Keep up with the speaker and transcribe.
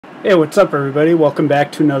Hey, what's up everybody? Welcome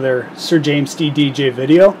back to another SirJamesDDJ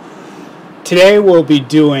video. Today we'll be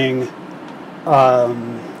doing a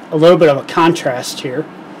little bit of a contrast here.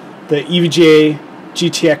 The EVGA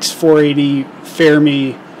GTX480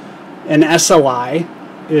 Fermi and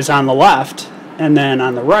SLI is on the left, and then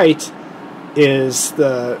on the right is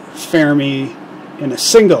the Fermi in a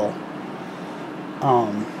single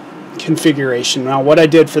configuration. Now what I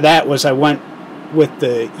did for that was I went with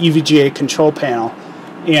the EVGA control panel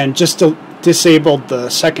and just disabled the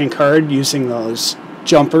second card using those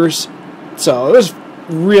jumpers. So it was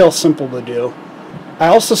real simple to do. I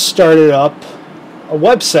also started up a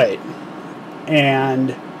website,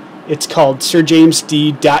 and it's called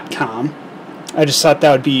SirJamesD.com. I just thought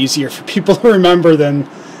that would be easier for people to remember than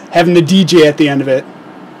having the DJ at the end of it.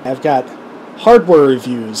 I've got hardware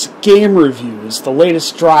reviews, game reviews, the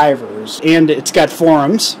latest drivers, and it's got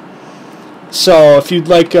forums. So if you'd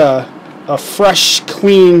like a fresh,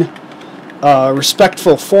 clean,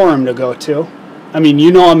 respectful forum to go to, I mean, you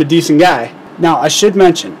know I'm a decent guy. Now, I should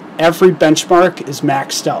mention, every benchmark is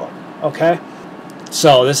maxed out, okay?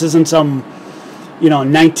 So this isn't some,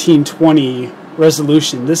 1920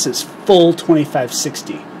 resolution. This is full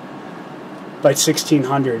 2560 by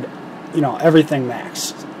 1600, everything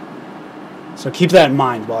maxed. So keep that in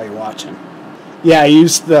mind while you're watching. Yeah, I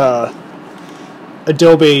used the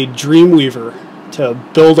Adobe Dreamweaver to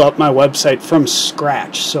build up my website from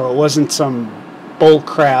scratch, so it wasn't some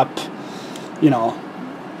bullcrap,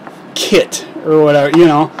 kit or whatever.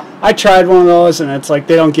 I tried one of those, and it's like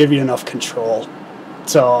they don't give you enough control,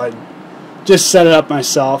 so I just set it up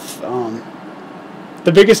myself.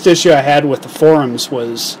 The biggest issue I had with the forums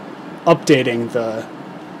was updating the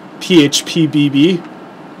PHP BB.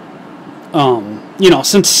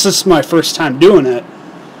 Since this is my first time doing it,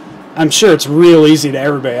 I'm sure it's real easy to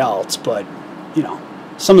everybody else, but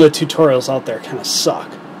some of the tutorials out there kind of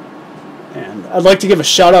suck. And I'd like to give a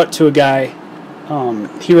shout out to a guy.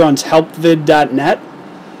 He runs helpvid.net,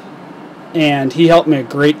 and he helped me a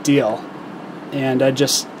great deal. And I'd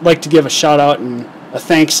just like to give a shout out and a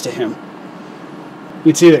thanks to him.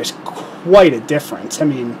 You can see there's quite a difference. I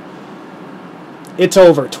mean, it's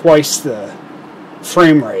over twice the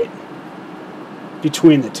frame rate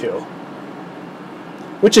between the two,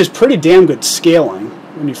 which is pretty damn good scaling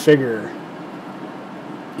when you figure,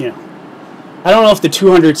 I don't know if the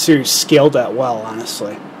 200 series scaled that well,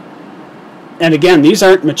 honestly. And again, these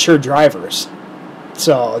aren't mature drivers.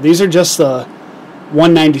 So these are just the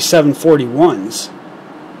 19741s.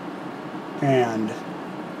 And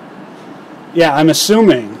yeah, I'm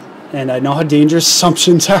assuming, and I know how dangerous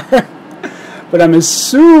assumptions are, but I'm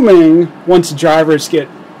assuming once drivers get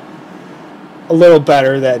a little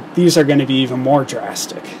better that these are going to be even more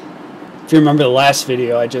drastic. If you remember the last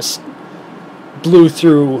video, I just blew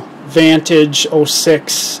through Vantage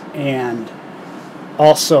 06 and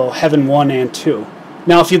also Heaven 1 and 2.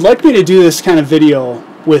 Now if you'd like me to do this kind of video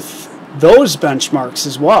with those benchmarks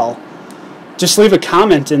as well, just leave a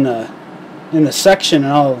comment in the section,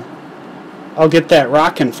 and I'll get that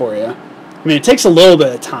rocking for you. I mean, it takes a little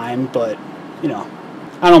bit of time, but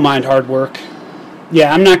I don't mind hard work.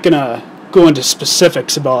 Yeah, I'm not gonna go into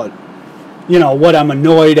specifics about what I'm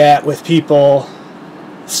annoyed at with people,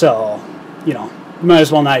 so you might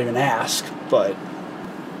as well not even ask. But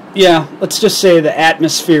yeah, let's just say the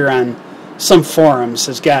atmosphere on some forums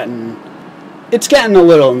has gotten a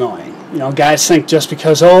little annoying. Guys think just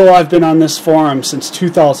because, I've been on this forum since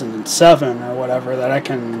 2007 or whatever, that I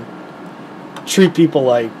can treat people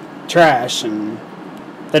like trash, and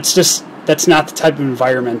that's not the type of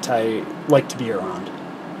environment I like to be around.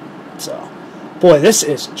 So, boy, this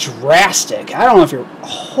is drastic. I don't know if you're...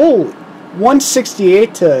 Holy...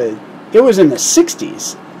 168 to... It was in the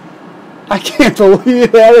 60s. I can't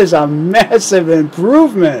believe that is a massive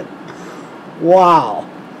improvement. Wow.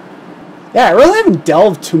 Yeah, I really haven't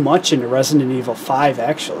delved too much into Resident Evil 5,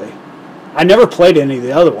 actually. I never played any of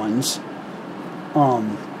the other ones.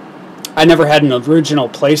 I never had an original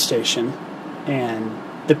PlayStation, and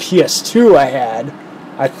the PS2 I had,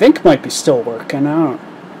 I think might be still working.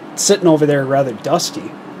 It's sitting over there rather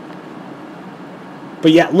dusty.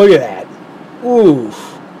 But yeah, look at that. Ooh.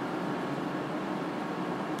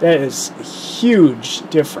 That is a huge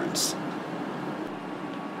difference.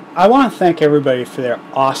 I want to thank everybody for their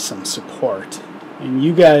awesome support. And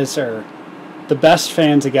you guys are the best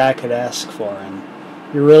fans a guy could ask for. And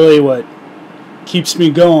you're really what keeps me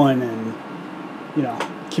going and,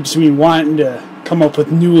 keeps me wanting to come up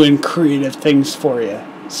with new and creative things for you.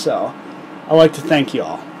 So, I'd like to thank you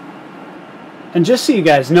all. And just so you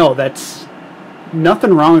guys know, that's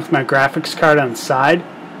nothing wrong with my graphics card on the side.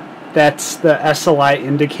 That's the SLI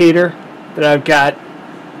indicator that I've got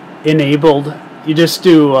enabled. You just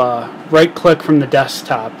do right click from the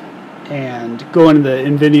desktop and go into the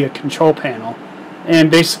NVIDIA control panel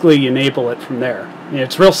and basically enable it from there.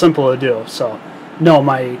 It's real simple to do, so no,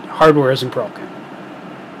 my hardware isn't broken.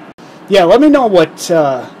 Yeah, let me know what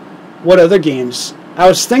other games. I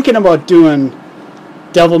was thinking about doing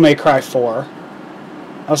Devil May Cry 4.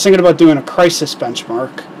 I was thinking about doing a Crysis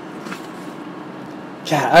benchmark.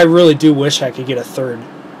 God, I really do wish I could get a third,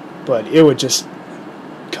 but it would just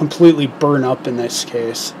completely burn up in this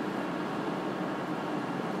case.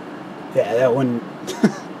 Yeah, that wouldn't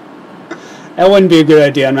that wouldn't be a good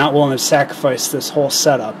idea. I'm not willing to sacrifice this whole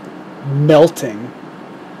setup melting,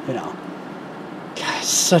 you know. God, it's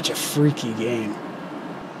such a freaky game.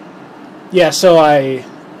 Yeah, so I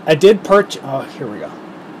did purchase. Oh, here we go.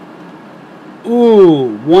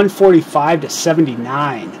 Ooh, 145 to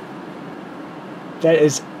 79. That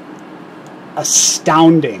is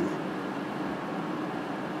astounding.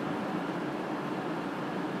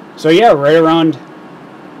 So yeah, right around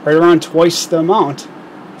twice the amount.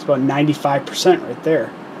 It's about 95% right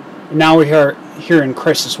there. And now we're here in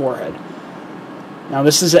Crysis Warhead. Now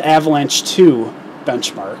this is an Avalanche 2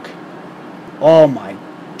 benchmark. Oh my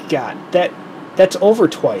God, that's over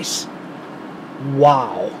twice.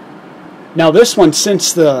 Wow. Now this one,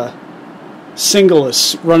 since the single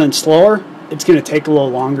is running slower, it's going to take a little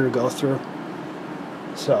longer to go through.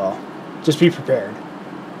 So just be prepared.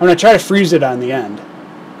 I'm going to try to freeze it on the end,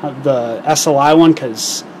 the SLI one,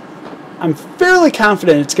 because I'm fairly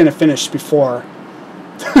confident it's going to finish before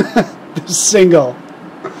the single.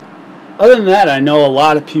 Other than that, I know a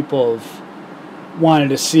lot of people have wanted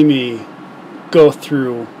to see me go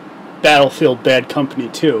through Battlefield Bad Company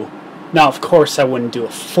 2. Now, of course, I wouldn't do a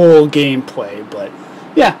full gameplay, but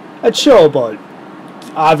yeah, I'd show about,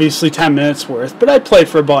 obviously, 10 minutes worth, but I'd play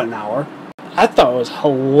for about an hour. I thought it was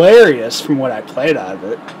hilarious from what I played out of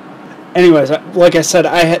it. Anyways, like I said,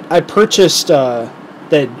 I purchased the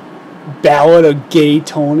Ballad of Gay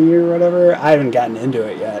Tony or whatever. I haven't gotten into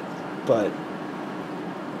it yet, but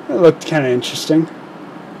it looked kind of interesting.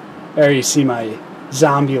 There you see my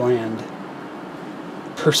Zombieland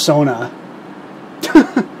persona.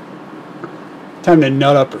 Time to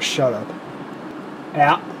nut up or shut up.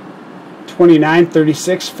 Yeah. 29,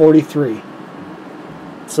 36, 43.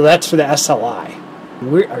 So that's for the SLI.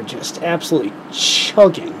 We are just absolutely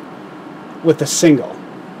chugging with the single.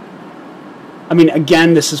 I mean,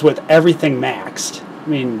 again, this is with everything maxed. I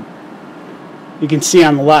mean, you can see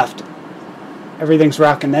on the left, everything's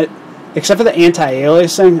rocking that, except for the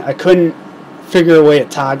anti-aliasing. I couldn't figure a way of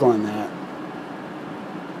toggling that.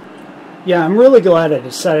 Yeah, I'm really glad I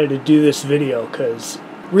decided to do this video, because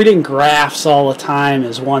reading graphs all the time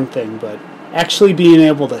is one thing, but actually being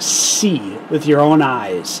able to see with your own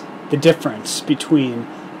eyes the difference between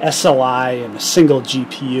SLI and a single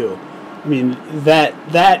GPU, I mean,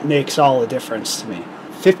 that makes all the difference to me.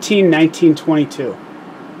 15, 19, 22.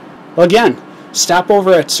 Well, again, stop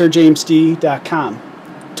over at SirJamesDDJ.com.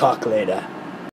 Talk later.